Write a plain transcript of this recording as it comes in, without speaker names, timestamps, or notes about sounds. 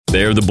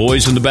They're the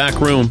boys in the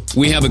back room.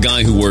 We have a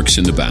guy who works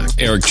in the back,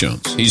 Eric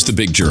Jones. He's the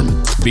big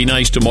German. Be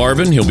nice to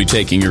Marvin. He'll be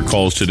taking your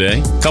calls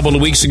today. A couple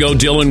of weeks ago,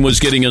 Dylan was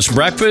getting us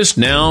breakfast.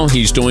 Now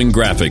he's doing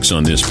graphics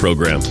on this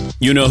program.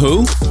 You know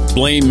who?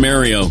 Blame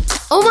Mario.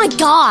 Oh my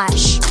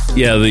gosh.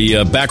 Yeah,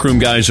 the backroom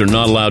guys are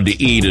not allowed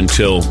to eat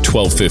until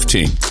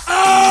 12:15.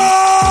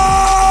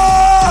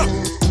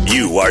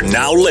 You are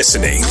now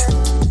listening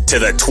to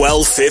the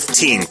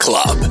 12:15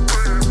 Club.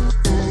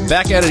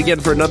 Back at it again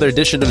for another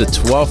edition of the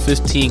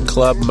 12:15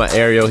 Club.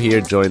 Ario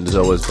here, joined as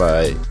always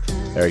by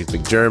Eric the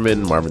Big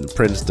German, Marvin the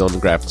Prince, Dylan the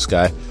Graphics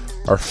Guy.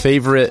 Our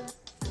favorite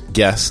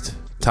guest,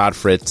 Todd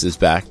Fritz, is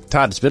back.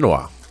 Todd, it's been a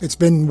while. It's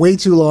been way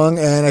too long,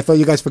 and I thought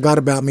you guys forgot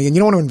about me. And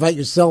you don't want to invite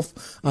yourself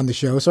on the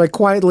show. So I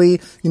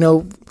quietly,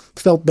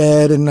 felt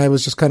bad, and I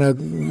was just kind of,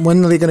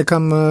 when are they going to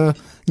come?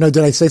 Did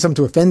I say something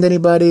to offend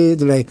anybody?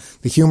 The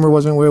humor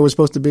wasn't where it was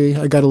supposed to be?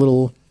 I got a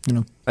little,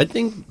 I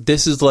think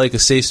this is like a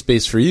safe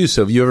space for you.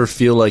 So if you ever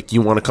feel like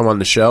you want to come on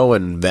the show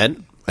and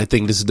vent, I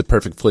think this is the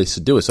perfect place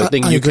to do it. So I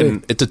think you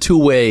can, it's a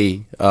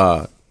two-way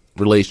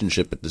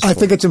relationship at this point. I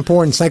think it's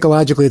important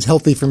psychologically. It's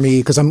healthy for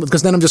me because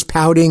then I'm just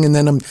pouting, and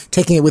then I'm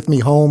taking it with me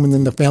home, and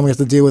then the family has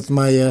to deal with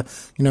my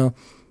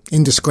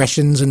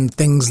indiscretions and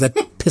things that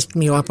pissed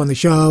me off on the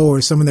show,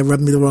 or something that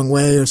rubbed me the wrong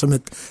way, or something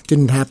that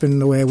didn't happen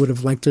the way I would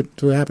have liked it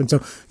to happen.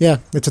 So yeah,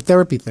 it's a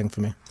therapy thing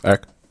for me.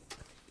 Eric?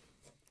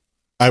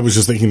 I was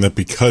just thinking that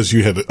because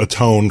you had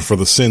atoned for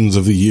the sins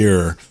of the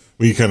year,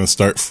 we kind of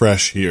start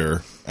fresh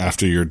here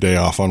after your day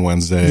off on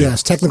Wednesday.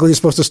 Yes, technically you're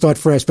supposed to start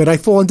fresh, but I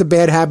fall into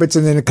bad habits,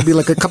 and then it could be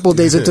like a couple of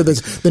days into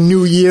the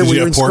new year when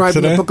you're inscribed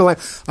in the book of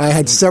life. I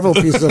had several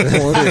pieces of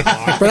pork,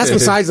 but that's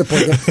besides the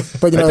point.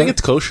 But I think it's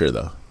kosher,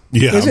 though.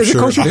 Yeah, is it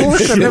kosher pork?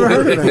 I've never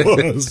heard of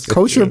that.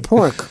 Kosher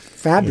pork.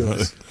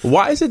 Fabulous.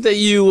 Why is it that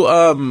you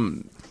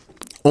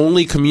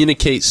only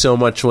communicate so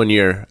much when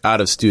you're out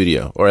of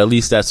studio? Or at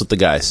least that's what the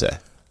guys say.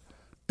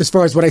 As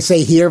far as what I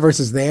say here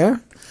versus there,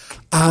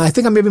 I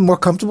think I'm maybe more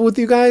comfortable with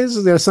you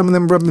guys. There are some of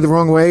them rubbed me the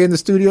wrong way in the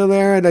studio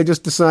there, and I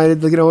just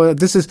decided,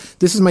 this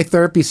is my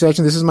therapy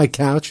session. This is my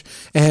couch,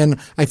 and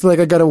I feel like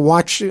I got to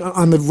watch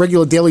on the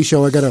regular daily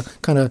show. I got to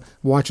kind of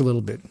watch a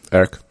little bit.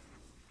 Eric?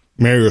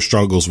 Mario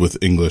struggles with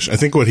English. I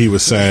think what he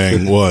was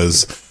saying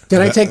was... Did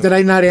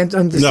I not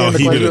understand No,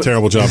 he did a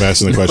terrible job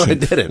asking the question. No, I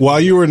didn't. While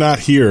you were not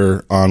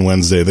here on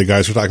Wednesday, the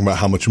guys were talking about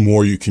how much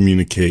more you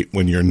communicate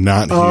when you're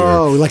not here.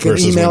 Oh, like in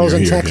emails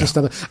and texts and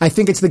stuff. I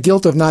think it's the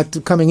guilt of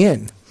not coming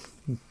in.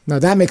 Now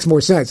that makes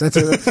more sense. That's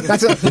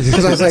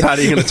because I was like, Todd,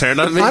 are you going to turn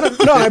on me? I'm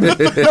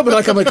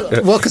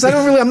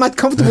not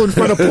comfortable in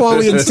front of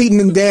Paulie and Seaton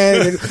and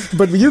Dan,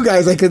 but you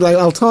guys,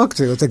 I'll talk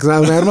to. It's like,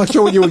 I'm not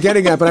sure what you were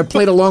getting at, but I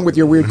played along with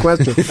your weird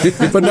question.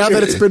 But now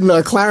that it's been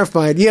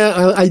clarified,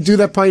 I do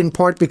that in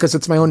part because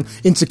it's my own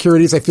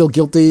insecurities. I feel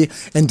guilty,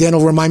 and Dan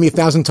will remind me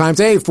 1,000 times,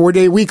 hey,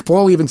 4-day week.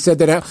 Paul even said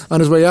that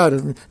on his way out.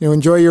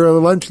 Enjoy your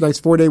lunch. Nice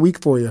 4-day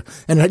week for you.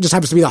 And it just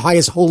happens to be the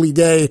highest holy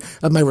day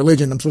of my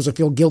religion. I'm supposed to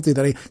feel guilty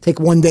that I take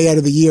one day out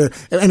of the year,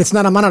 and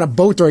I'm not on a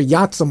boat or a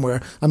yacht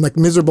somewhere. I'm like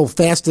miserable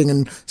fasting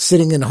and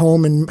sitting at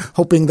home and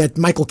hoping that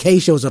Michael K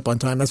shows up on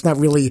time. That's not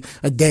really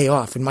a day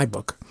off in my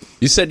book.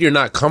 You said you're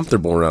not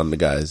comfortable around the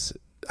guys.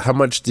 How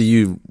much do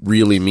you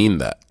really mean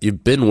that?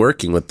 You've been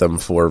working with them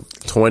for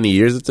 20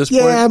 years at this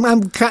point? Yeah,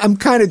 I'm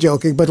kind of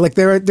joking, but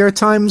there are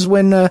times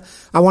when I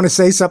want to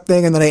say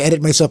something and then I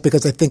edit myself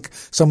because I think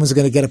someone's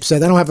going to get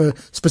upset. I don't have a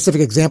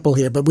specific example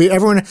here, but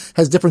everyone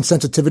has different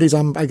sensitivities.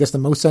 I'm, I guess, the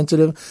most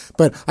sensitive.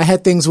 But I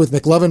had things with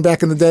McLovin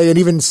back in the day, and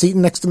even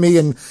Seaton next to me,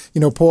 and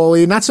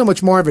Paulie. Not so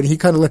much Marvin. He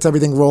kind of lets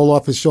everything roll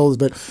off his shoulders.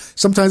 But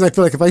sometimes I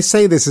feel like if I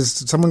say this, is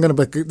someone they're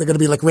going to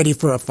be like ready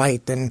for a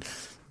fight, and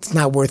it's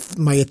not worth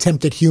my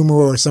attempt at humor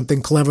or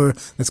something clever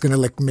that's going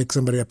to make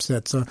somebody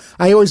upset. So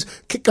I always,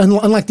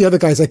 unlike the other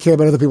guys, I care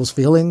about other people's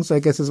feelings, I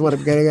guess is what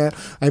I'm getting at.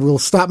 I will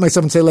stop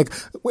myself and say,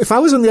 if I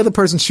was in the other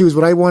person's shoes,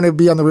 would I want to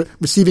be on the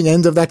receiving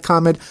end of that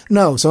comment?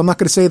 No, so I'm not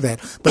going to say that.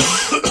 But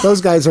those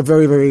guys are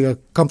very, very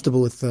comfortable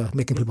with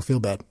making people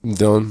feel bad.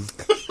 Dylan?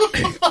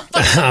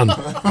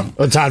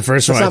 Well, Todd,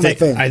 first of all,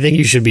 I think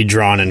you should be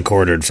drawn and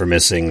quartered for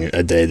missing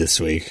a day this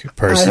week,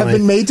 personally. I have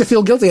been made to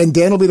feel guilty, and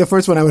Dan will be the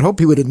first one. I would hope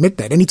he would admit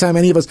that. Anytime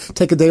any of us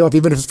take a day off,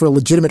 even if it's for a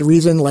legitimate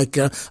reason, like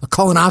a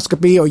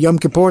colonoscopy or Yom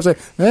Kippur, say,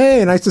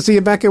 hey, nice to see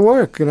you back at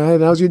work.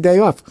 How's your day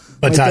off?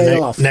 But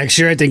Todd, next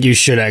year, I think you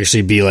should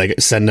actually be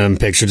send them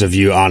pictures of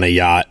you on a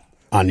yacht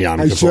on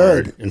Yom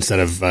Kippur instead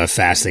of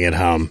fasting at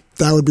home.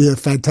 That would be a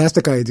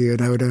fantastic idea,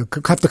 and I would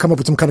have to come up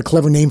with some kind of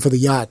clever name for the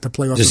yacht to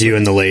play off. Just you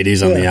and the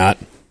ladies on the yacht.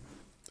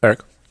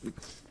 Eric?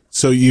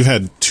 So you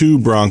had 2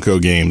 Bronco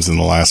games in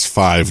the last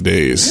 5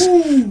 days,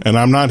 and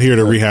I'm not here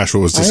to rehash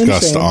what was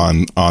discussed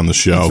on the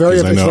show.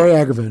 It's very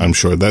aggravating. I'm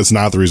sure that's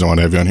not the reason I want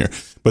to have you on here.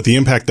 But the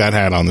impact that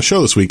had on the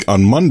show this week,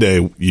 on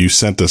Monday, you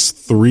sent us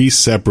 3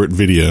 separate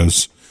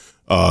videos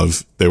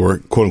they were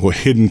quote-unquote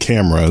hidden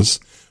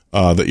cameras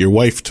that your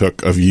wife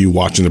took of you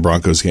watching the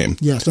Broncos game.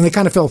 Yes, and they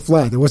kind of fell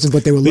flat. It wasn't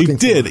what they were looking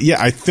for. They did, yeah.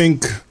 I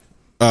think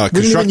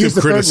constructive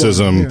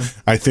criticism,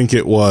 I think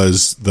it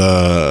was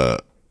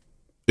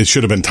it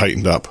should have been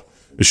tightened up.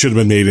 It should have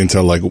been made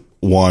into like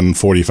 1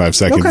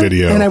 45-second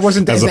video. And I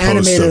wasn't as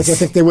animated as I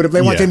think they would have.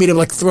 They wanted me to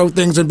like throw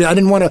things and I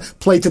didn't want to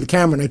play to the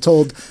camera. And I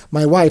told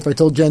my wife, I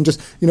told Jen,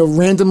 just,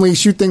 randomly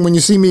shoot things. When you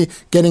see me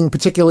getting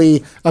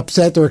particularly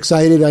upset or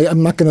excited,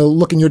 I'm not going to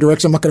look in your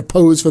direction. I'm not going to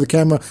pose for the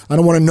camera. I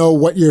don't want to know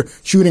what you're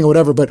shooting or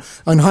whatever. But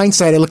on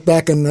hindsight, I look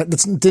back and that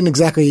wasn't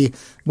exactly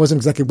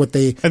what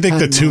they. I think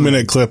the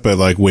 2-minute clip of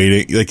like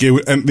waiting,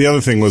 and the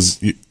other thing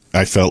was,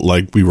 I felt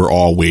like we were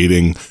all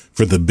waiting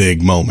for the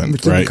big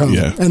moment, right?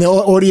 Yeah. And the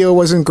audio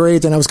wasn't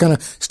great, and I was kind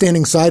of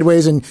standing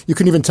sideways, and you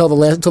couldn't even tell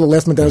until the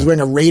last minute that I was wearing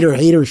a Raider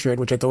hater shirt,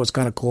 which I thought was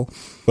kind of cool.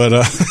 But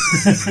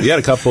you had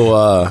a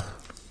couple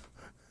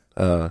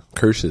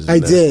curses. I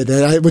did,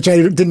 which I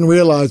didn't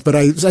realize, but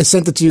I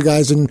sent it to you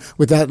guys, and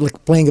without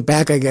like playing it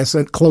back, I guess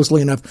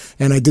closely enough,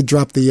 and I did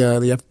drop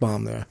the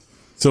F-bomb there.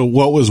 So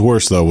what was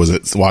worse though? Was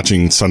it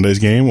watching Sunday's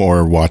game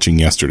or watching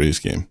yesterday's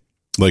game?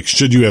 Like,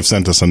 should you have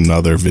sent us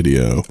another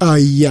video?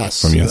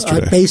 Yes. From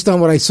yesterday? Based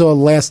on what I saw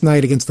last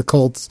night against the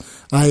Colts,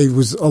 I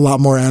was a lot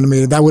more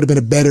animated. That would have been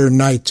a better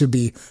night to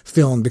be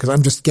filmed because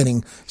I'm just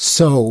getting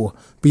so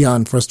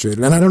beyond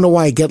frustrated. And I don't know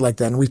why I get like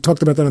that. And we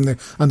talked about that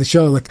on the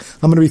show. Like,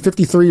 I'm going to be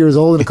 53 years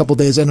old in a couple of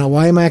days. And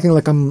why am I acting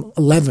like I'm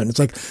 11? It's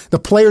like the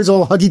players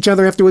all hug each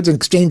other afterwards and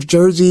exchange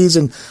jerseys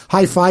and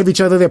high five each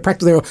other.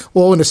 They're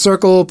all in a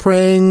circle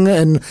praying.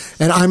 And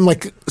I'm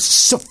like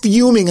so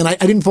fuming. And I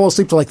didn't fall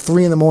asleep till like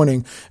 3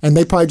 a.m. And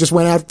they probably just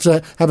went out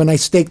to have a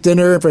nice steak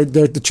dinner.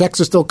 The checks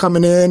are still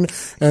coming in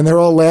and they're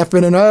all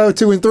laughing and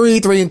 2-3,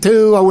 3-2,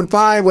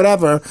 0-5,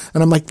 whatever.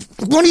 And I'm like,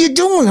 what are you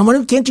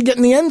doing? Can't you get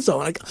in the end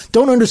zone? I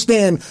don't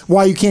understand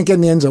why you can't get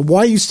in the end zone.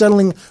 Why are you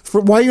settling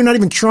for, why you're not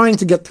even trying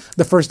to get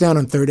the first down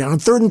on third down? On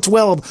 3rd and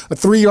 12, a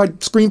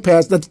 3-yard screen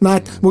pass, that's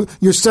not,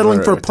 you're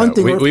settling for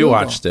punting or we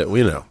watched it,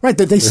 we know. Right,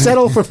 they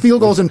settle for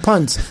field goals and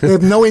punts. They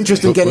have no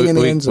interest in getting in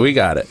the end zone. We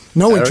got it.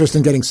 No interest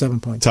in getting 7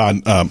 points.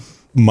 Todd,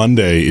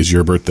 Monday is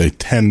your birthday,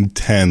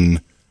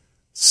 10-10-69.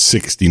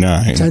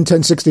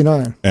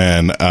 10-10-69.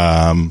 And,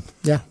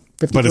 yeah.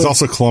 54. But it's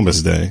also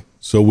Columbus Day.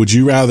 So would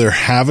you rather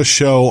have a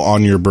show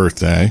on your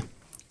birthday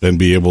than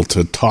be able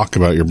to talk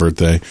about your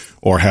birthday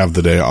or have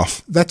the day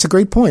off? That's a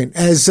great point.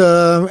 As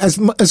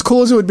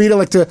cool as it would be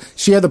to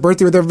share the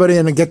birthday with everybody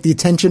and get the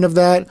attention of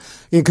that,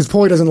 because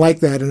Paulie doesn't like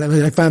that, and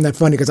I found that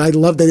funny because I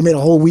loved that they made a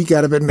whole week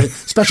out of it and made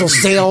special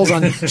sales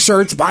on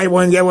shirts, buy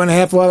one get one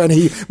half off, and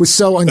he was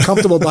so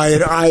uncomfortable by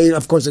it. I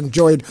of course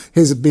enjoyed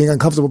his being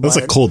uncomfortable by it.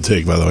 That's a cold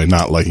take, by the way,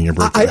 not liking your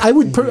birthday. I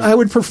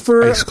would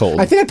prefer. Ice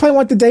cold. I think I'd probably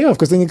want the day off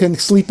because then you can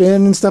sleep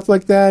in and stuff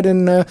like that,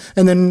 and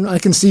then I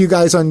can see you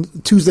guys on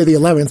Tuesday the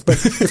 11th.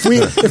 But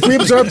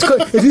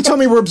if you tell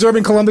me we're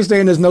observing Columbus Day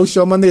and there's no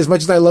show Monday, as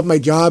much as I love my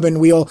job and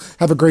we all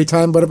have a great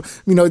time, but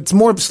it's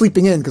more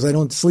sleeping in because I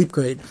don't sleep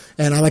great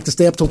and I like to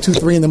stay up till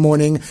 2-3 in the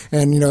morning.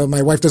 And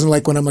my wife doesn't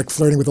like when I'm like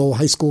flirting with old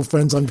high school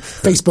friends on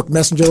Facebook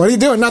Messenger. What are you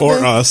doing? Nothing.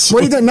 Or us.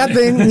 What are you doing?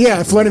 Nothing.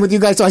 Yeah, flirting with you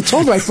guys. So I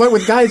told her I flirt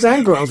with guys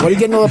and girls. What are you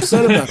getting all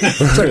upset about?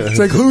 It's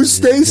like who's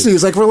Stacy?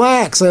 It's like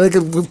relax. I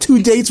like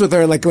 2 dates with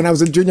her like when I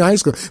was in junior high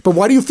school. But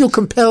why do you feel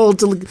compelled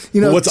to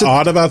what's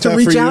odd about that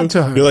reach for you? Out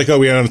to her? You're like,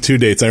 we went on 2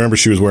 dates. I remember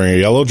she was wearing a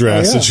yellow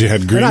dress and she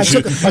had green. I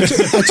took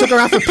her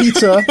out for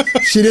pizza.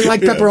 She didn't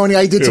like pepperoni.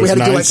 I did, so we had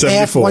to do like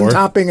half one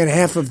topping and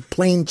half of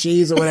plain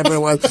cheese or whatever it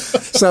was.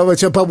 So,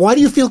 but why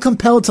do you feel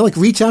compelled to like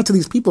reach out to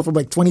these people from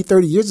like 20,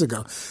 30 years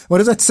ago? What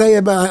does that say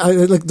about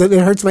it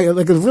hurts it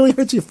really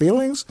hurts your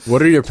feelings?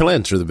 What are your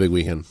plans for the big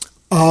weekend?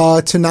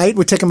 Tonight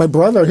we're taking my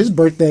brother, his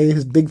birthday,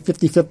 his big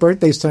 55th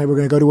birthday tonight. We're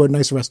going to go to a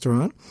nice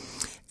restaurant.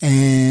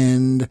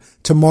 And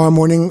tomorrow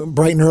morning,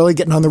 bright and early,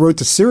 getting on the road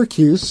to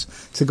Syracuse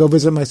to go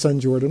visit my son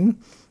Jordan,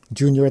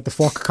 junior at the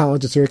Falk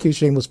College of Syracuse,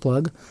 shameless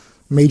plug,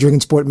 majoring in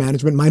sport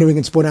management, minoring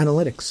in sport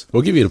analytics.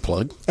 We'll give you the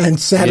plug. And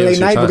Saturday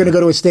night, we're going to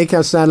go to a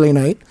steakhouse Saturday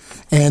night.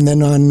 And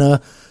then on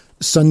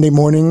Sunday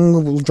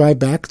morning, we'll drive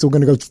back. So we're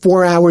going to go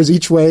 4 hours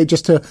each way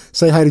just to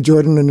say hi to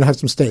Jordan and have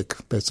some steak,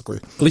 basically.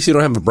 At least you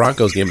don't have a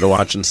Broncos game to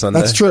watch on Sunday.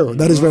 That's true.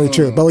 That is very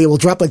true. But we'll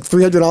drop like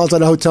 $300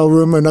 on a hotel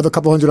room, another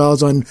couple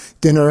 $100 on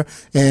dinner,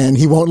 and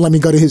he won't let me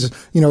go to his,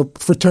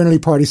 fraternity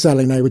party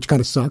Saturday night, which kind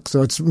of sucks.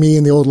 So it's me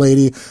and the old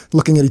lady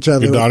looking at each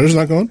other. Your daughter's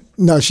not going?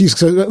 No,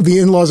 the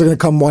in-laws are going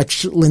to come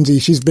watch Lindsay.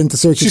 She's been to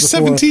Syracuse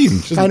before.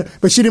 She's 17.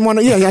 But she didn't want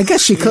to. Yeah, I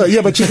guess she could.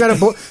 Yeah, but she's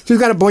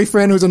got a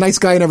boyfriend who's a nice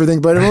guy and everything.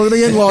 But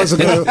the in-laws are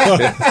going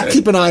to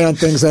keep an eye on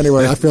things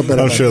anyway. I feel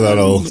better. I'm sure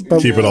that'll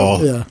keep it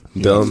all. Yeah.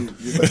 Done.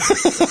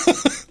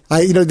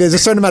 There's a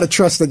certain amount of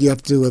trust that you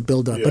have to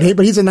build up. Yeah.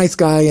 But he's a nice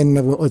guy, and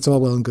it's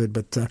all well and good.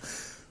 But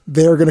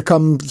they're going to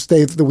come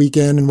stay for the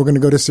weekend, and we're going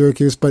to go to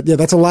Syracuse. But yeah,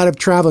 that's a lot of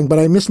traveling. But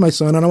I miss my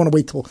son. I don't want to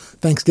wait till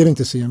Thanksgiving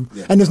to see him.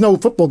 Yeah. And there's no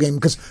football game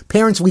because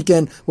Parents'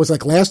 Weekend was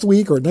like last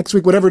week or next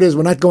week, whatever it is.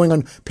 We're not going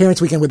on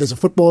Parents' Weekend where there's a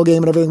football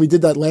game and everything. We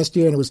did that last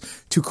year, and it was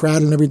too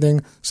crowded and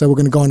everything. So we're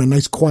going to go on a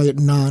nice, quiet,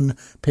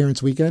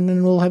 non-Parents' Weekend,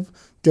 and we'll have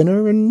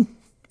dinner, and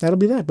that'll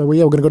be that. But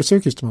we're going to go to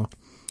Syracuse tomorrow.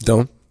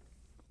 Don't.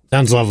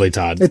 Sounds lovely,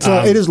 Todd.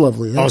 It is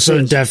lovely.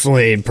 Also,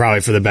 definitely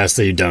probably for the best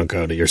that you don't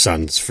go to your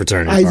son's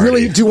fraternity party. I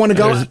really do want to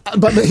go,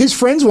 but his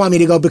friends want me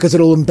to go because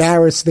it'll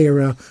embarrass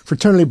their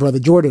fraternity brother,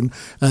 Jordan.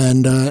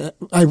 And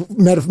I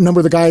met a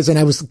number of the guys, and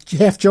I was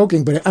half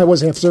joking, but I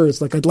was half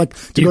serious. Like, I'd like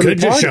to go to the party. You could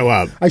just show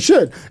up. I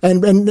should.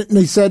 And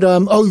they said,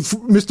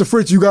 Mr.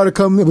 Fritz, you got to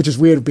come, which is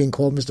weird being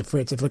called Mr.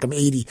 Fritz. I feel like I'm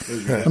 80.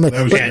 I'm like,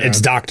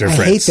 it's Dr.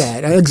 Fritz. I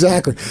hate that.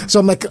 Exactly. So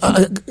I'm like,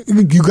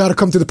 you got to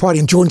come to the party.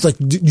 And Jordan's like,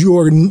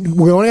 we're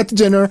going out to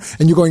dinner,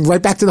 and you're going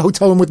right back to the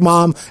hotel room with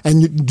Mom,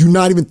 and you do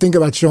not even think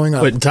about showing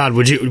up. But Todd,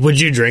 would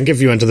you drink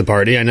if you went to the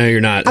party? I know you're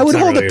not. I would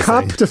hold a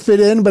cup to fit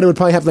in, but it would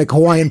probably have like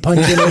Hawaiian punch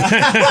in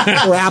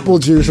it or apple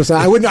juice or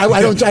something.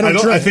 I don't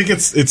drink. I think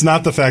it's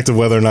not the fact of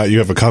whether or not you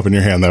have a cup in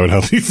your hand that would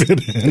help you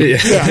fit in. Yeah,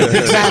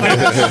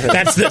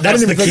 exactly.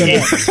 That's the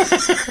key.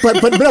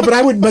 But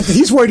I would. But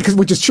he's worried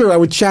which is true. I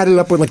would chat it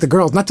up with like the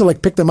girls, not to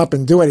like pick them up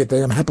and do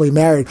anything. I'm happily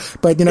married,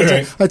 but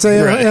I'd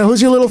say,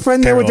 who's your little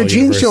friend there with the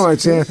jean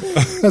shorts? Yeah,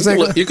 I was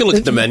like, you can look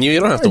at the menu.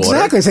 You don't have to order.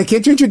 Exactly. I said,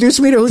 can't you introduce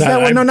me to who's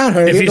that one? No, not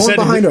her. The one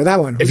behind her. That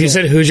one. If you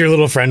said, who's your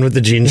little friend with the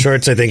jean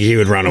shorts, I think he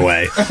would run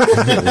away.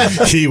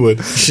 He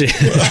would.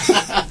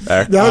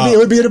 It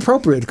would be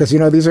inappropriate because,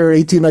 these are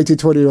 18, 19,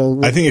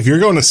 20-year-old. I think if you're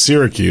going to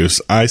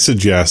Syracuse, I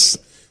suggest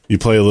you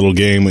play a little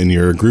game in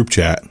your group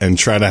chat and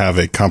try to have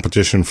a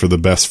competition for the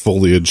best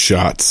foliage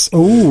shots.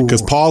 Ooh.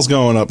 Because Paul's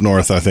going up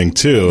north, I think,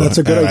 too. That's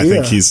a good idea. I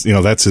think he's,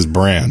 that's his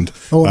brand.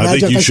 Oh, I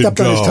think you should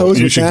go.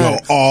 You should go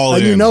all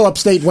in.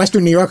 Upstate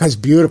Western New York has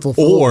beautiful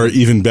foliage. Or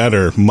even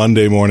better,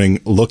 Monday morning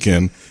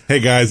looking. Hey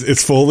guys,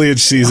 it's foliage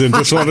season.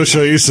 Just want to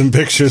show you some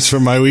pictures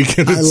from my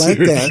weekend. I like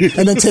that.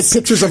 And then take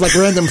pictures of like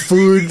random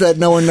food that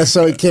no one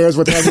necessarily cares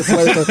what has a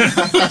plate.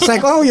 It's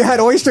like, you had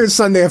oysters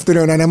Sunday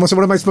afternoon, and what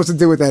am I supposed to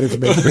do with that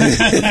information?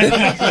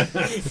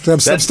 So I'm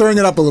stirring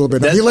it up a little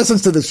bit. He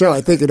listens to the show. I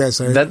think it is.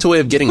 Right? That's a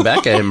way of getting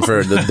back at him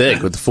for the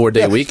big with the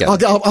 4-day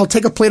weekend. I'll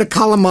take a plate of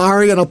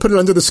calamari and I'll put it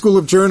under the School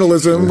of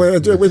Journalism,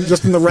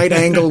 just in the right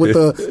angle with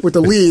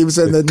the leaves,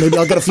 and then maybe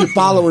I'll get a few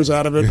followers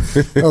out of it.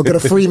 I'll get a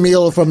free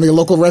meal from the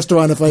local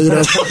restaurant if I. I'm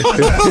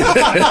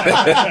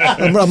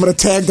going to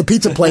tag the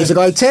pizza place.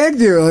 I tagged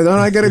you. Don't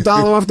I get $1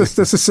 off the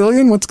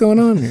Sicilian? What's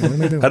going on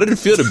here? How did it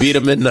feel to beat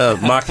him in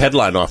mock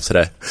headline off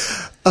today?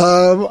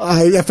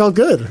 I felt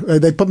good.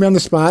 They put me on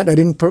the spot. I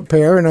didn't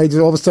prepare, and I just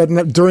all of a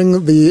sudden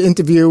during the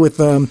interview with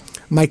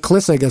Mike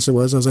Kliss, I guess it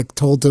was, I was like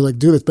told to like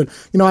do this. But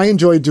I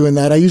enjoyed doing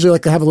that. I usually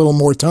like to have a little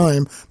more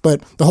time,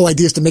 but the whole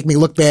idea is to make me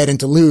look bad and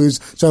to lose.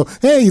 So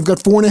hey, you've got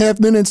 4.5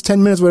 minutes,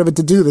 10 minutes, whatever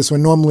to do this.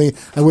 When normally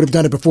I would have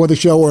done it before the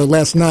show or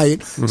last night.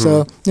 Mm-hmm.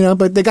 So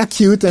but they got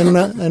cute,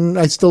 and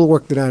I still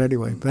worked it out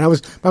anyway. But I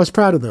was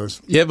proud of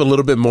those. You have a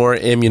little bit more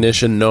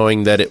ammunition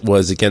knowing that it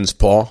was against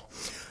Paul,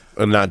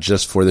 and not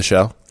just for the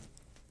show.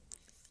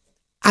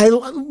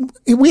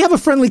 We have a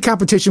friendly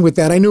competition with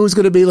that. I knew it was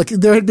going to be like,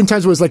 there had been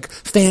times where it was like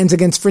fans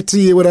against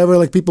Fritzy or whatever,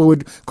 like people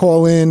would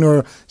call in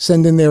or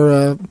send in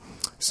their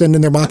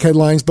mock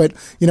headlines. But,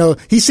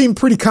 he seemed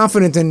pretty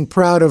confident and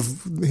proud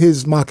of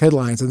his mock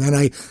headlines. And then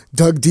I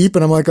dug deep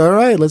and I'm like, all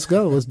right, let's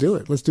go. Let's do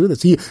it. Let's do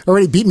this. He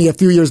already beat me a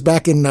few years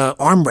back in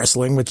arm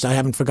wrestling, which I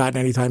haven't forgotten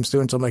anytime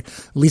soon. So I'm like,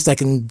 at least I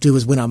can do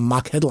is win a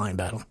mock headline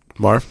battle.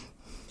 Marv?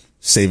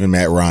 Saving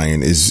Matt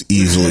Ryan is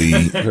easily,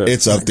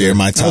 it's up there in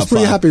my top 5. I was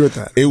pretty happy with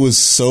that. It was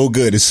so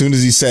good. As soon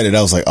as he said it,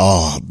 I was like,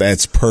 oh,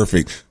 that's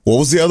perfect. What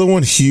was the other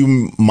one?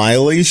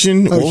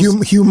 Humiliation?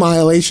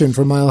 Humiliation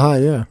from Mile High,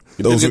 yeah.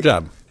 You did a good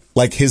job.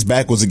 Like his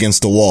back was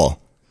against the wall,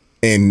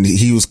 and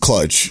he was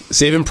clutch.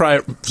 Saving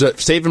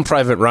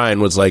Private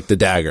Ryan was like the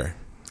dagger.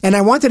 And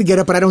I wanted to get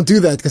up, but I don't do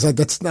that because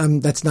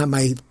that's not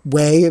my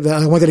way.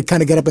 I wanted to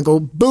kind of get up and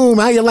go, boom,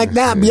 how you like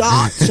that,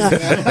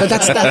 biatch? But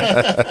that's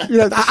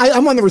not,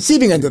 I'm on the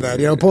receiving end of that.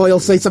 Paul, he'll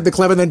say something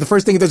clever, and then the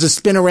first thing he does is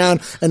spin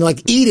around and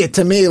like eat it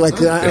to me. Like,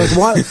 I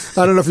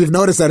don't know if you've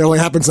noticed that. It only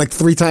happens like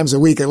 3 times a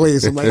week at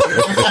least. I'm like,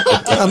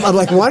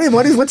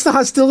 what's the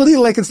hostility?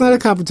 Like, it's not a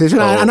competition.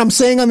 And I'm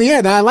saying on the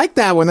air that I like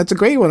that one. That's a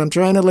great one. I'm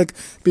trying to like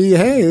be,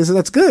 hey,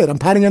 that's good. I'm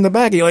patting you on the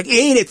back. And you're like,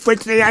 eat it,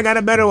 Fritzy, I got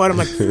a better one. I'm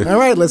like, all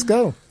right, let's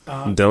go.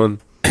 Dylan?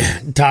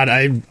 Todd,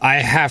 I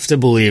have to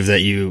believe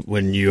that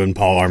when you and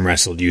Paul arm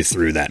wrestled, you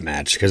threw that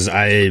match because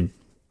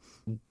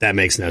that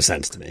makes no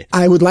sense to me.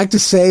 I would like to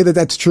say that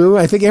that's true.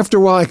 I think after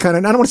a while, I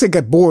don't want to say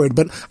got bored,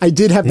 but I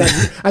did have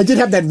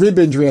that rib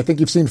injury. I think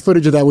you've seen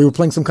footage of that. We were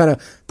playing some kind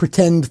of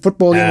pretend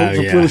football game.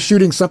 We were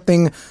shooting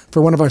something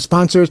for one of our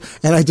sponsors,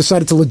 and I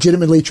decided to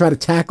legitimately try to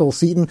tackle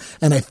Seaton,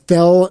 and I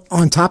fell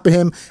on top of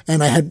him,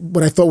 and I had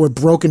what I thought were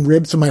broken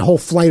ribs. So my whole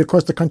flight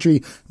across the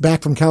country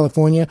back from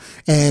California,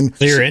 and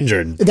so you're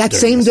injured. That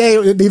same day,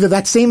 either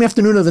that same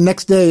afternoon or the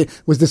next day,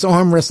 was this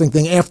arm wrestling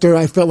thing. After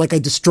I felt like I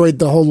destroyed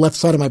the whole left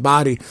side of my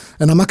body.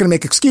 And I'm not going to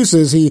make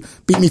excuses. He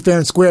beat me fair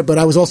and square, but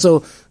I was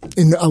also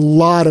in a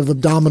lot of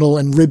abdominal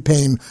and rib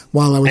pain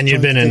while I was. And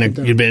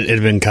it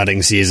had been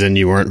cutting season.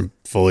 You weren't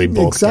fully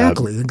bulked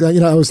exactly. up.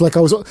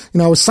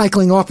 I was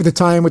cycling off at the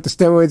time with the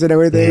steroids and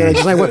everything. And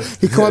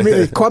he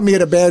caught me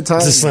at a bad time.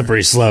 It's a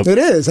slippery slope. It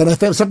is, and I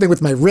felt something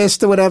with my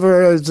wrist or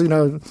whatever.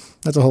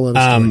 That's a whole other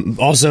story.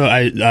 Also,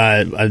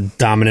 a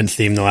dominant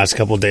theme the last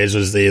couple of days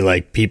was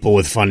the people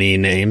with funny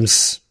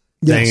names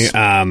Yes.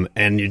 thing.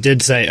 And you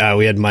did say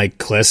we had Mike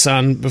Kliss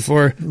on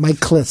before. Mike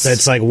Kliss.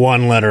 That's like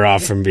one letter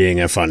off from being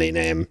a funny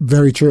name.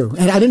 Very true.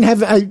 And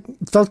I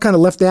felt kind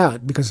of left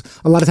out because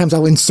a lot of times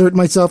I'll insert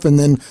myself and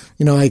then,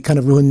 I kind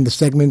of ruin the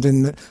segment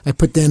and I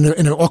put them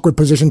in an awkward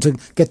position to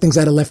get things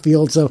out of left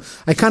field. So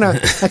I kind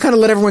of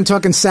let everyone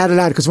talk and sat it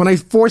out because when I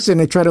force it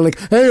and I try to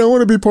hey, I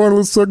want to be part of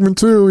this segment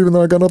too, even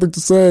though I got nothing to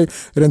say,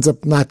 it ends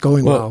up not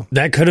going well.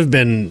 That could have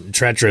been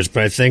treacherous,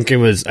 but I think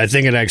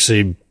it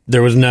actually,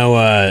 there was no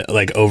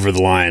over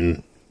the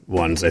line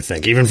ones, I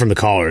think, even from the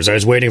callers. I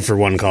was waiting for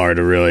one caller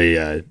to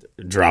really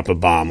drop a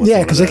bomb with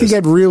because it could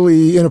get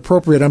really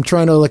inappropriate. I'm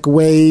trying to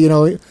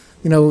weigh,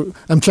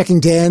 I'm checking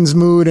Dan's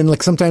mood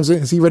and sometimes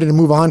is he ready to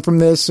move on from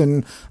this?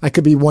 And I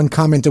could be one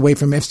comment away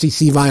from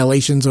FCC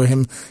violations or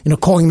him,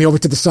 calling me over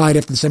to the side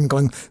after the segment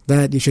going,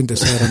 that you shouldn't have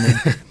said.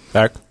 I mean,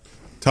 Back.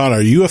 Todd,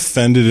 are you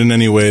offended in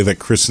any way that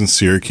Chris in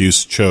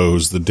Syracuse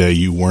chose the day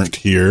you weren't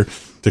here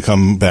to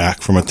come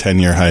back from a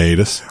 10-year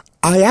hiatus?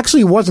 I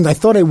actually wasn't. I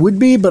thought I would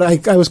be,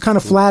 but I was kind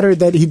of flattered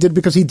that he did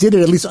because he did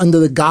it at least under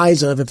the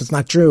guise of, if it's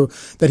not true,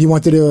 that he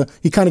wanted to,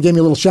 he kind of gave me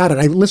a little shout out.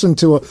 I listened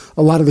to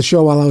a lot of the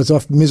show while I was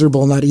off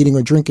miserable, not eating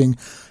or drinking.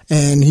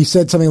 And he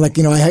said something like,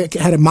 I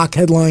had a mock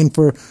headline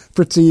for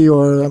Fritzy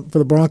or for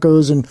the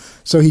Broncos. And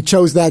so he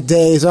chose that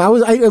day.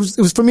 So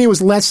for me, it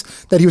was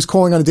less that he was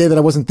calling on a day that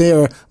I wasn't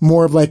there,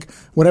 more of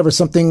whatever,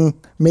 something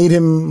made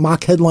him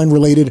mock headline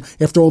related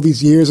after all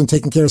these years and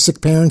taking care of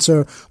sick parents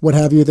or what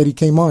have you that he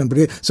came on. But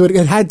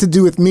it had to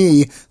do with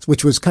me,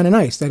 which was kind of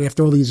nice that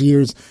after all these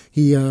years,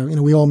 he,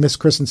 we all miss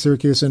Chris in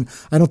Syracuse. And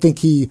I don't think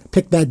he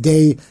picked that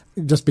day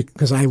just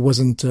because I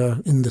wasn't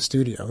in the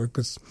studio,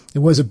 because it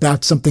was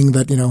about something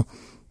that,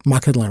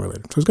 mock headline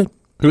related. So it was good.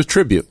 It was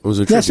tribute. It was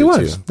a tribute. Yes, it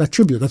was. To you. That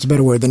tribute. That's a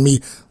better word than me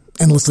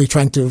endlessly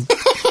trying to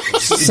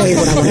say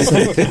what I want to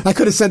say. I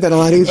could have said that a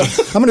lot easier.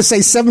 I'm going to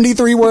say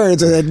 73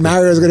 words and then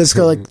Mario's going to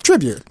go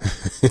tribute.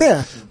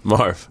 Yeah.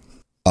 Marv.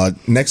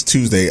 Next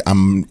Tuesday,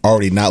 I'm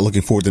already not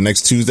looking forward to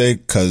next Tuesday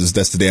because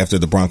that's the day after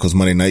the Broncos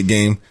Monday night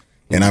game.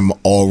 And I'm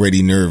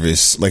already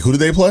nervous. Who do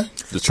they play?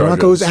 The Chargers.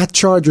 Broncos at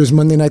Chargers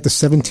Monday night, the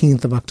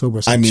 17th of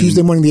October. So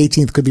Tuesday morning, the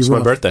 18th could be rough. It's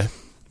my birthday.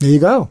 There you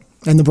go.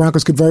 And the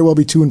Broncos could very well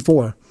be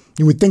 2-4.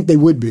 You would think they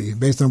would be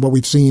based on what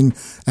we've seen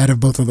out of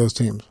both of those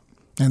teams.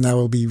 And that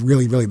will be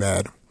really, really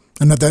bad.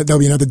 And there'll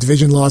be another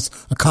division loss,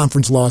 a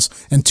conference loss,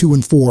 and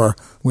 2-4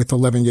 with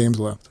 11 games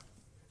left.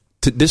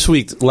 This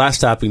week, last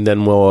topic,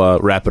 then we'll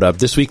wrap it up.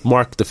 This week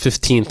marked the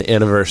 15th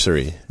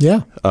anniversary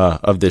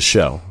of this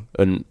show.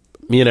 And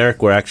me and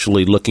Eric were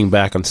actually looking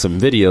back on some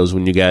videos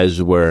when you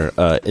guys were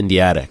in the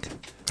attic.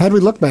 How'd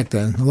we look back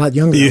then? A lot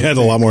younger. You had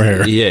a lot more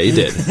hair. Yeah, you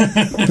did.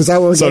 Is that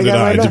what so did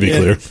I, to be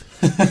clear.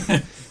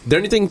 Is there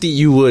anything that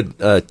you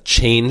would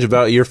change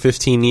about your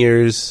 15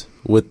 years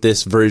with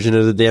this version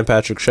of the Dan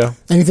Patrick Show?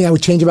 Anything I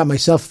would change about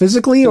myself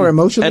physically or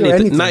emotionally or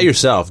anything? Not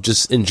yourself,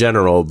 just in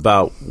general,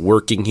 about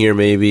working here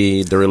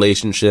maybe, the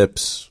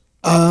relationships.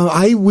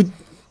 I would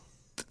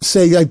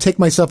say I'd take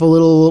myself a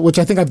little, which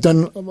I think I've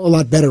done a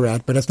lot better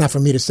at, but that's not for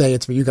me to say,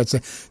 it's for you guys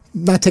to say.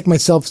 Not take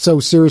myself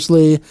so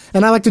seriously.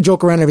 And I like to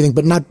joke around and everything,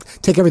 but not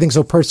take everything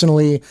so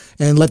personally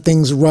and let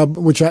things rub,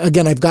 which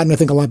again, I've gotten, I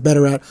think, a lot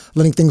better at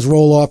letting things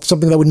roll off.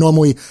 Something that would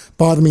normally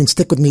bother me and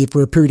stick with me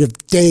for a period of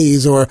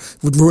days or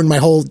would ruin my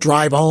whole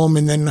drive home.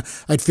 And then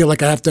I'd feel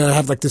like I have to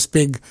have this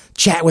big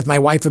chat with my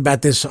wife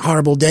about this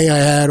horrible day I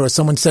had, or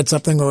someone said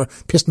something or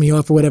pissed me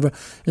off or whatever.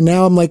 And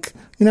now I'm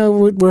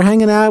we're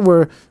hanging out,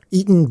 we're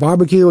eating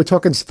barbecue, we're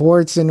talking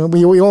sports, and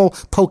we all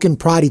poke and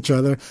prod each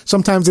other.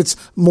 Sometimes it's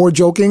more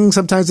joking,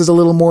 sometimes there's a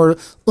little more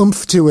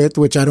oomph to it,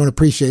 which I don't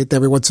appreciate.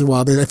 Every once in a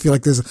while, I feel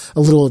like there's a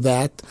little of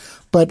that.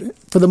 But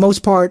for the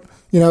most part,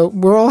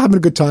 we're all having a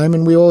good time,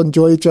 and we all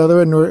enjoy each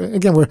other, and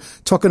we're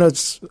talking to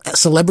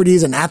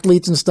celebrities and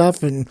athletes and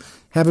stuff, and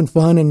having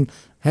fun, and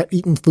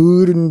eating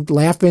food, and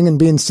laughing, and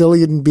being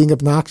silly, and being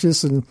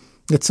obnoxious, and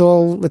it's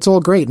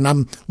all great. And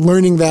I'm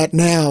learning that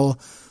now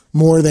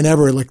more than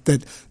ever,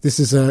 that this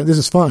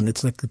is fun.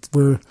 It's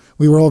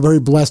we were all very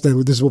blessed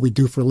that this is what we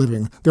do for a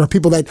living. There are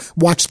people that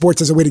watch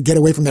sports as a way to get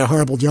away from their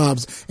horrible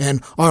jobs,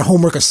 and our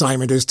homework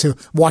assignment is to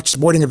watch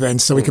sporting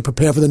events so we can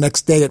prepare for the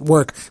next day at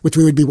work, which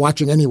we would be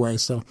watching anyway.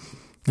 So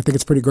I think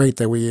it's pretty great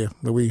that we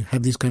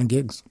have these kind of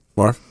gigs.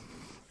 Marv?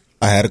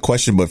 I had a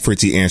question, but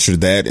Fritzy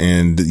answered that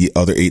and the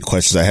other 8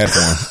 questions I had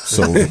for him.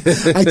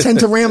 So I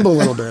tend to ramble a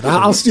little bit.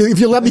 If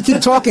you let me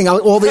keep talking,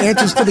 all the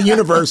answers to the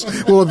universe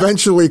will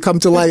eventually come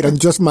to light on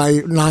just my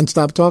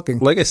nonstop talking.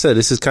 Like I said,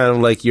 this is kind of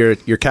like your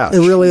couch. It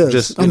really is.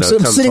 Just, I'm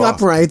sitting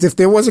upright. If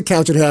there was a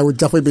couch in here, I would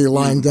definitely be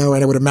lying down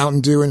right with a Mountain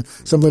Dew and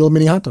some little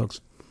mini hot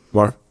dogs.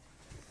 Marv?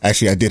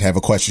 Actually, I did have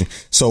a question.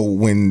 So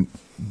when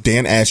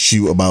Dan asked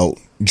you about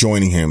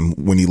joining him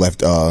when he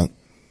left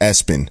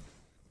ESPN.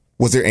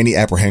 Was there any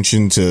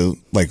apprehension to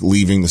like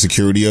leaving the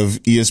security of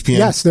ESPN?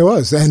 Yes, there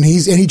was, and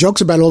he jokes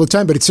about it all the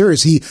time. But it's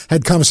serious. He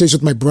had conversations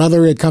with my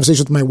brother. He had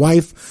conversations with my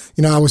wife.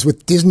 I was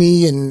with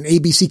Disney and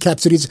ABC Cap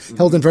Cities,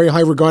 held in very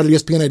high regard at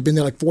ESPN. I'd been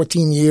there like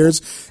 14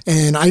 years,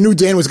 and I knew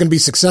Dan was going to be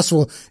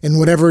successful in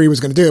whatever he was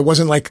going to do. It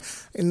wasn't like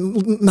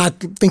not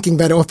thinking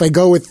that if I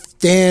go with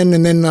Dan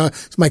and then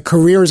my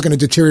career is going to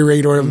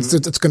deteriorate, or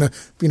it's going to,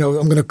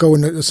 I'm going to go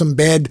in some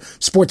bad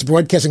sports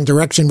broadcasting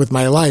direction with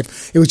my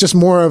life. It was just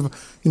more of,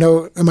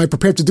 am I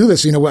prepared to do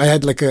this? I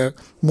had like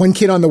one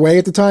kid on the way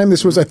at the time.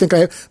 This was,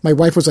 my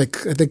wife was like,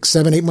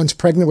 7-8 months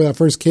pregnant with our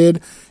first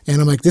kid. And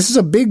I'm like, this is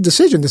a big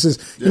decision. This is,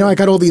 I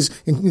got all these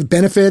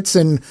benefits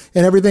and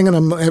everything.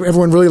 And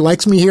everyone really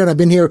likes me here. And I've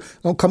been here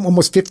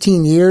almost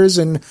 15 years.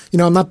 And,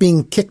 I'm not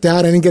being kicked out.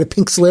 I didn't get a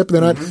pink slip.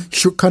 They're not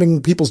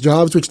cutting people's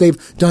jobs, which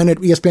they've done at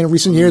ESPN in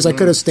recent years. I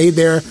could have stayed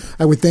there.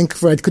 I would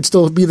think I could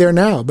still be there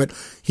now. But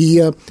he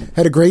had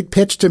a great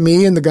pitch to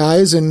me and the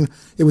guys, and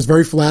it was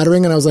very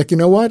flattering. And I was like, you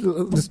know what?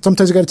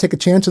 Sometimes you got to take a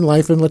chance in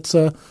life, and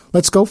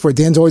let's go for it.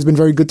 Dan's always been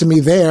very good to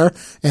me there,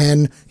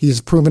 and he's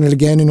proven it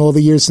again in all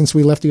the years since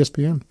we left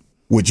ESPN.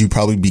 Would you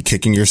probably be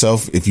kicking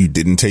yourself if you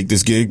didn't take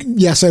this gig?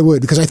 Yes, I would,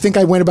 because I think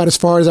I went about as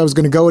far as I was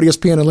going to go at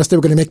ESPN, unless they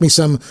were going to make me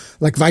some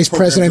like vice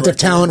president of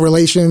talent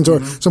relations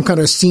or some kind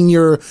of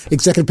senior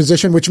executive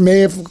position, which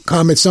may have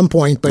come at some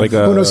point, but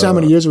who knows how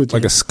many years it would take.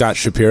 Like a Scott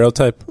Shapiro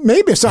type?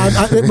 Maybe. So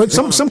but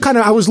some kind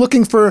of, I was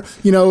looking for,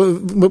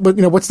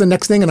 what's the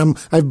next thing? And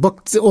I've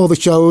booked all the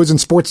shows and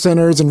sports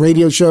centers and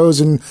radio shows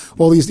and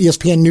all these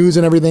ESPN news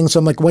and everything. So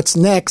I'm like, what's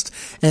next?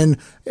 And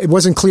it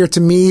wasn't clear to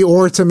me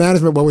or to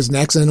management what was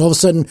next. And all of a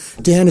sudden,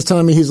 Dan is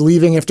telling me he's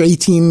leaving after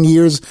 18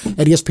 years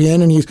at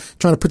ESPN, and he's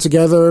trying to put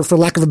together, for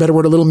lack of a better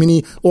word, a little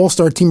mini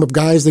all-star team of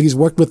guys that he's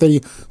worked with that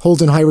he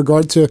holds in high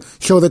regard to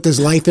show that there's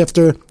life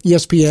after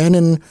ESPN.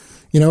 And,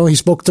 he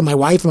spoke to my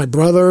wife and my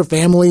brother,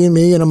 family, and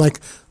me, and I'm like,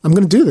 I'm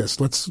going to do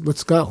this. Let's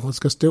go. Let's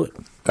just do it.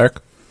 Eric?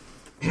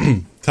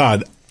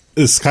 Todd,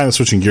 this is kind of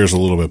switching gears a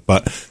little bit,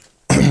 but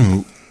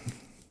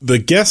the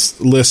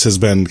guest list has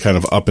been kind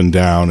of up and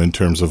down in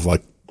terms of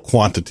like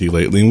quantity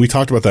lately. And we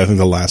talked about that, I think,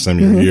 the last time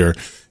you were here.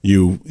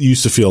 You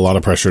used to feel a lot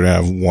of pressure to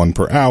have one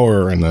per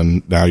hour, and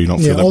then now you don't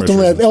feel that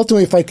pressure.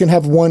 Ultimately, if I can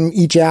have one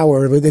each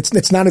hour,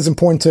 it's not as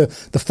important to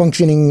the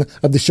functioning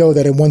of the show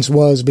that it once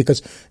was,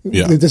 because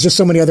there's just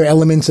so many other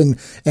elements,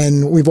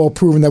 and we've all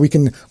proven that we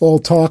can all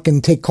talk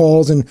and take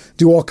calls and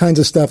do all kinds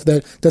of stuff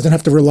that doesn't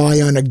have to rely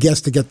on a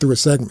guest to get through a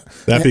segment.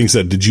 That being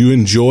said, did you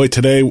enjoy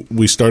today?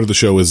 We started the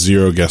show with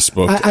 0 guests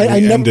booked,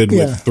 and we ended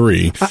with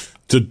 3.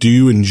 So do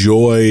you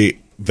enjoy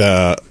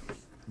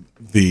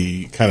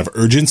the kind of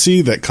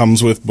urgency that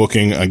comes with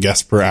booking a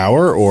guest per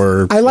hour,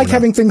 or I like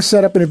having things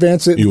set up in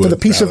advance for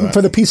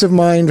the peace of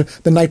mind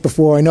the night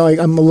before. I know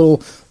I'm a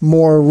little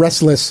more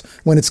restless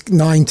when it's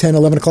 9, 10,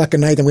 11 o'clock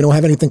at night and we don't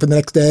have anything for the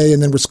next day,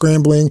 and then we're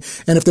scrambling.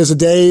 And if there's a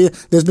day,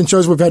 there's been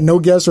shows where we've had no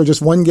guests or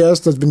just one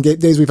guest. There's been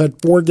days we've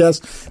had 4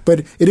 guests,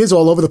 but it is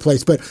all over the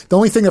place. But the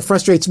only thing that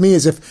frustrates me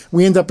is if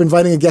we end up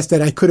inviting a guest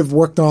that I could have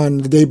worked on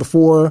the day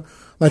before.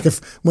 Like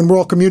when we're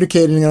all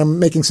communicating and I'm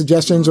making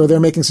suggestions or they're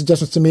making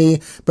suggestions to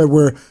me, but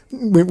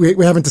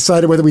we haven't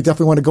decided whether we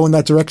definitely want to go in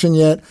that direction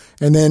yet.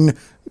 And then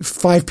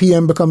 5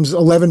 p.m. becomes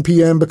 11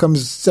 p.m.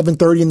 becomes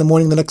 7:30 in the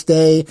morning the next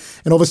day.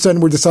 And all of a sudden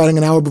we're deciding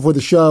an hour before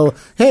the show,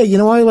 hey, you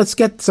know what? Let's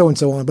get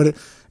so-and-so on. But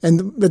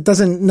it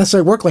doesn't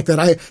necessarily work like that.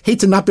 I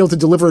hate to not be able to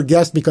deliver a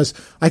guest because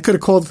I could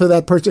have called for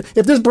that person.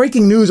 If there's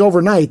breaking news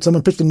overnight,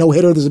 someone pitched a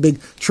no-hitter, there's a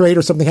big trade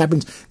or something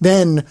happens,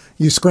 then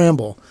you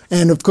scramble.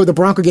 And of course, the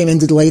Bronco game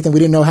ended late and we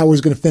didn't know how it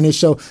was going to finish,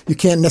 so you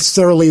can't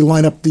necessarily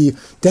line up the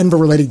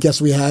Denver-related guests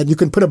we had. You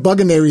can put a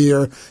bug in their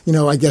ear,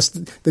 I guess,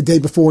 the day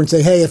before and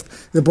say, hey,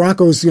 if the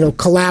Broncos,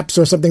 collapse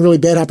or something really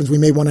bad happens, we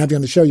may want to have you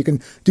on the show. You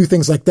can do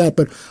things like that.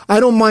 But I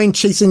don't mind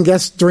chasing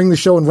guests during the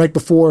show and right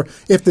before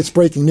if it's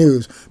breaking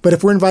news. But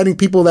if we're inviting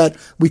people that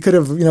we could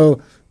have,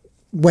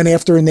 went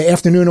after in the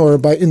afternoon or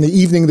in the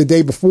evening the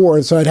day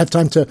before, so I'd have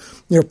time to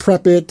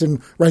prep it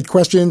and write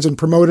questions and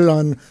promote it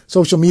on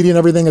social media and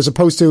everything, as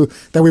opposed to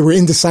that we were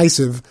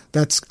indecisive.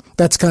 That's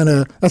kind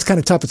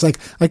of tough. It's like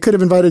I could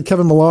have invited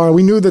Kevin Millar.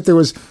 We knew that there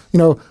was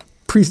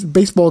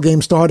pre-baseball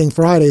game starting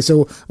Friday,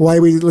 so why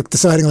are we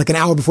deciding like an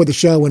hour before the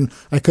show when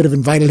I could have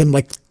invited him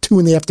like 2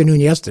 in the afternoon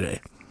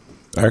yesterday?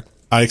 Eric?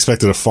 I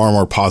expected a far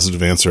more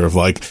positive answer of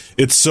like,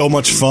 it's so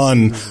much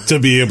fun to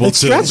be able it's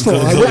stressful.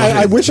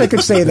 I wish I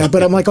could say that,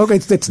 but I'm like, okay,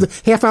 it's the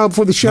half hour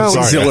before the show.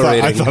 I'm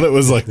sorry, I thought it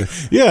was like,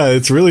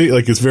 it's really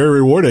like, it's very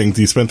rewarding.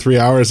 You spend 3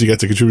 hours, you get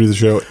to contribute to the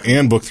show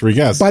and book 3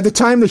 guests. By the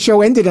time the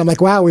show ended, I'm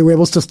like, wow, we were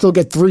able to still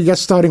get 3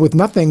 guests starting with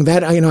nothing.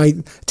 That, I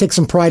take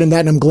some pride in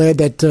that, and I'm glad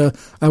that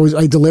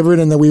I delivered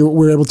and that we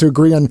were able to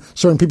agree on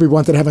certain people we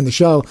wanted to have on the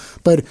show.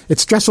 But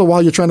it's stressful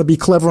while you're trying to be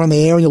clever on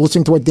the air and you're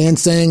listening to what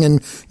Dan's saying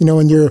and,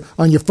 and you're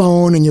on your phone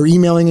phone and you're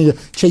emailing and you're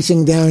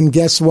chasing down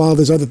guests while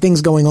there's other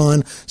things going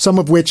on, some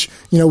of which,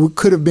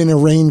 could have been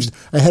arranged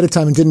ahead of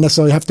time and didn't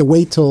necessarily have to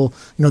wait till,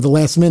 the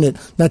last minute.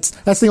 That's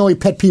the only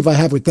pet peeve I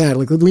have with that.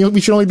 Like,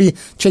 we should only be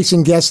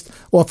chasing guests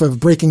off of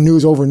breaking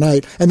news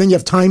overnight. And then you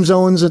have time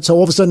zones. And so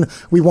all of a sudden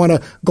we want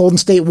a Golden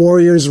State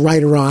Warriors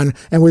writer on,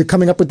 and we're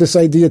coming up with this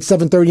idea at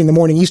 7:30 in the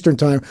morning Eastern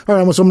time. All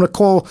right, so I'm going to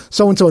call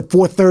so-and-so at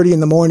 4:30 in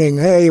the morning.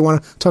 Hey, you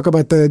want to talk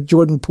about the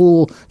Jordan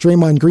Poole,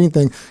 Draymond Green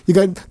thing?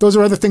 Those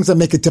are other things that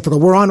make it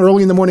difficult. We're on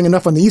early in the morning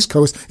enough on the East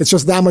Coast. It's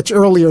just that much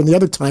earlier in the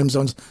other time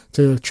zones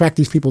to track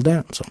these people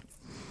down. So.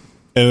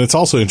 And it's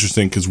also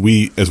interesting because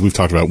as we've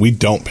talked about, we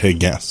don't pay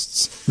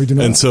guests. We do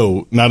not. And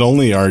so not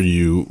only are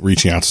you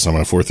reaching out to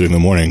someone at 4:30 in the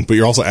morning, but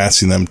you're also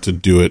asking them to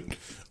do it.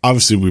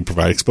 Obviously, we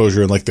provide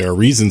exposure, and there are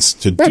reasons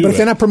to do it. Right, but if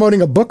they're not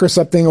promoting a book or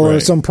something or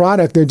some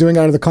product, they're doing it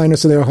out of the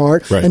kindness of their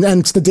heart. Right. And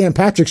it's the Dan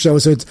Patrick Show,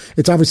 so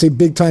it's obviously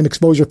big time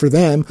exposure for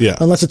them. Yeah.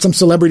 Unless it's some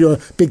celebrity or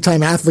big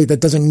time athlete that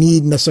doesn't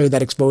need necessarily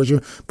that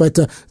exposure. But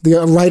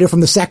the writer from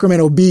the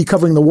Sacramento Bee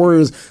covering the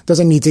Warriors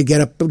doesn't need to get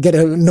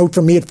a note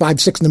from me at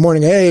 5, 6 in the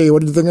morning. Hey,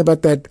 what do you think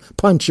about that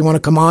punch? You want to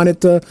come on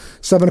at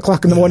 7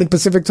 o'clock in the morning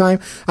Pacific time?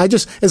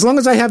 As long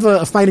as I have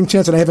a fighting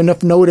chance and I have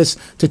enough notice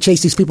to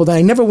chase these people down,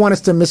 I never want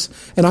us to miss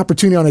an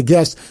opportunity on a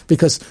guest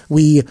because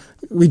we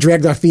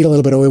dragged our feet a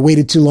little bit, or we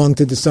waited too long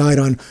to decide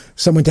on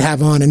someone to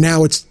have on, and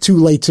now it's too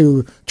late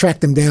to track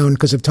them down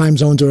because of time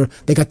zones or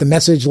they got the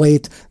message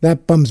late.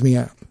 That bums me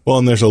out. Well,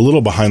 and there's a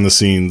little behind the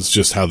scenes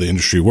just how the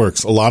industry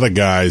works. A lot of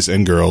guys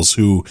and girls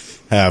who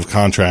have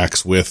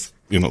contracts with,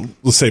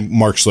 let's say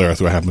Mark Schlereth,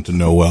 who I happen to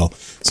know well.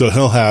 So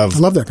I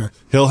love that guy.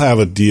 He'll have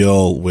a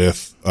deal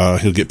with,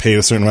 he'll get paid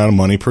a certain amount of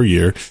money per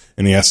year,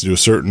 and he has to do a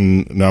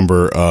certain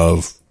number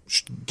of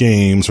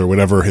games or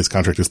whatever his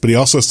contract is, but he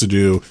also has to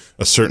do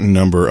a certain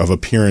number of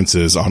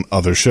appearances on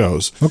other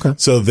shows. Okay.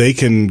 So they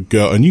can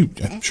go, and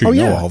I'm sure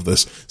you know all of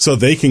this, so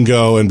they can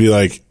go and be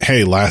like,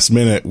 hey, last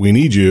minute, we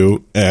need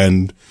you.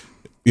 And,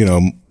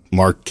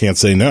 Mark can't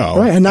say no.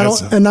 Right, and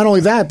not only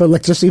that,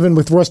 but just even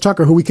with Ross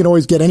Tucker, who we can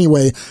always get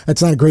anyway.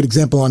 That's not a great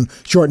example on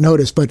short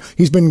notice, but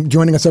he's been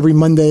joining us every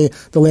Monday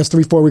the last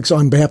 3-4 weeks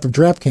on behalf of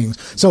DraftKings.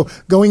 So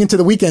going into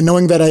the weekend,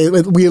 knowing that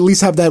we at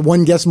least have that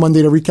one guest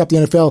Monday to recap the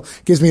NFL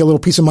gives me a little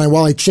peace of mind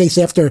while I chase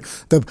after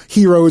the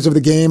heroes of the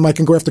game. I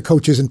can go after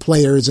coaches and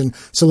players and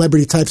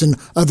celebrity types and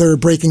other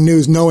breaking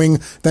news, knowing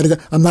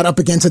that I'm not up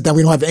against it, that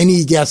we don't have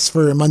any guests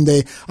for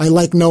Monday. I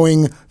like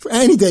knowing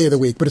any day of the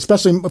week, but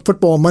especially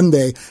football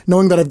Monday,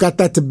 knowing that I've got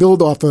that to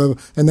build off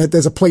of, and that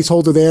there's a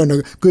placeholder there and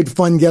a good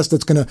fun guest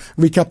that's going to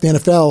recap the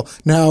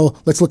NFL. Now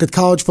let's look at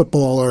college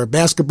football or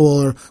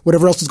basketball or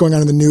whatever else is going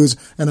on in the news,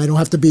 and I don't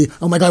have to be,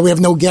 oh my God, we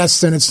have no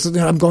guests, and it's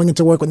I'm going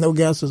into work with no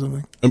guests or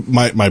something.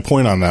 My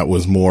point on that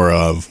was more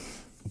of,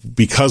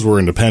 because we're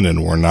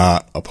independent, we're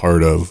not a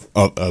part of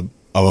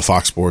a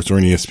Fox Sports or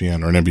an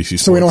ESPN or an NBC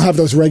Sports. So we don't have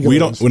those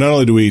regulars. Not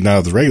only do we not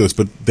have the regulars,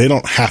 but they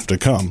don't have to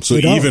come. So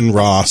even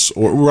Ross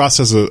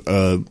has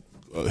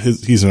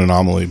he's an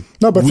anomaly.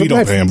 No, but we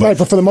don't pay him. But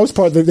for the most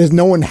part, there's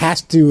no one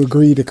has to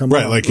agree to come.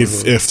 Right, like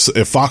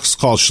if Fox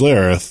calls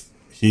Schlereth,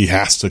 he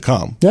has to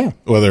come. Yeah,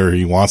 whether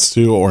he wants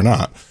to or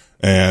not.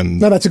 And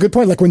no, that's a good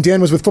point. Like when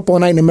Dan was with Football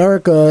Night in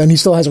America and he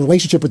still has a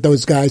relationship with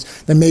those guys,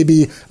 then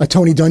maybe a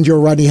Tony Dungy or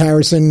Rodney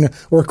Harrison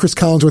or Chris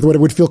Collinsworth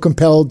would feel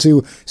compelled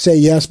to say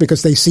yes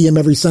because they see him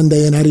every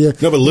Sunday. And how do you?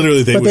 No, but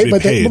literally they would be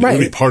paid. Right, it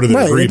would be part of the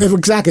agreement.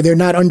 Exactly. They're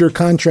not under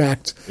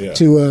contract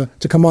to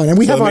come on. And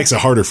we have makes it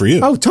harder for you.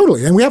 Oh,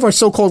 totally. And we have our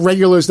so-called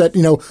regulars that,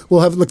 we'll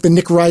have like the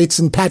Nick Wrights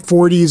and Pat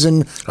Fordy's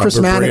and Chris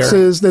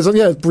Maddox's.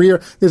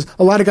 Breer. There's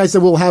a lot of guys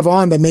that we'll have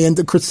on that may end,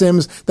 Chris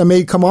Sims, that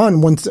may come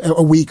on once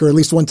a week or at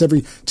least once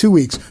every 2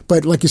 weeks.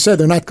 But like you said,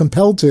 they're not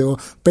compelled to.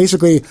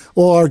 Basically,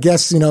 all our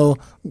guests,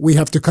 we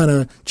have to kind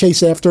of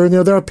chase after. And,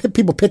 there are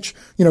people pitch,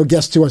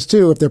 guests to us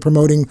too if they're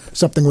promoting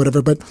something,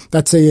 whatever. But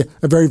that's a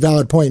very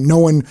valid point. No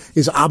one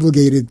is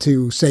obligated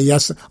to say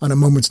yes on a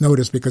moment's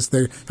notice because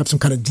they have some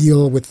kind of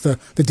deal with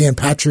the Dan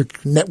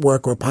Patrick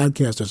network or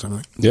podcast or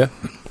something. Yeah.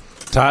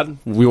 Todd,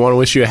 we want to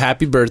wish you a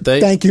happy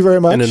birthday. Thank you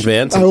very much. In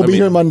advance. I will be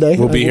here Monday.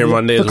 We'll be here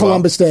Monday for as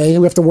Columbus Day.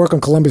 We have to work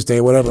on Columbus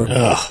Day, whatever.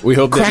 We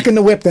hope cracking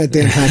the whip that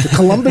day.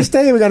 Columbus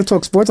Day. We got to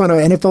talk sports on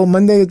NFL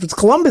Monday. It's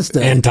Columbus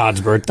Day and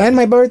Todd's birthday and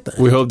my birthday.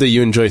 We hope that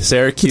you enjoy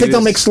Syracuse. You think they'll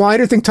make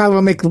sliders? Think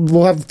Tyler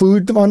we'll have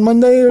food on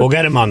Monday? We'll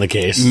get him on the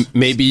case.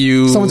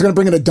 Maybe someone's going to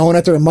bring in a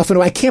donut or a muffin.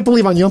 I can't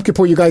believe on Yom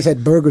Kippur you guys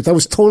had burgers. That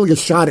was totally a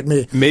shot at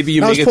me. Maybe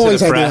you make it to the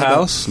frat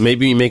house.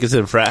 Maybe you make it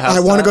to the frat house. I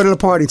want to go to the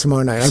party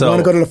tomorrow night. I want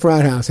to go to the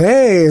frat house.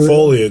 Hey,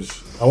 foliage.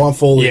 I want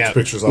foliage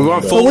pictures. We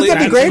want foliage. Wouldn't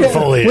that be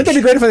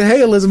great if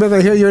hey, Elizabeth,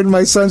 I hear you're in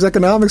my son's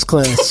economics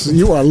class.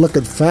 You are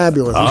looking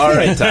fabulous. All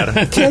right, Todd.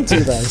 Can't do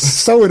that. It's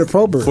so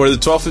inappropriate. For the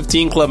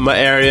 1215 Club, my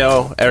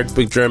area, Eric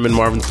Big German,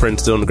 Marvin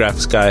Prince, Dylan the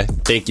Graphics Guy.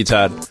 Thank you,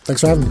 Todd.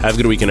 Thanks for having me. Have a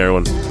good weekend,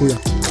 everyone.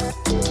 Booyah.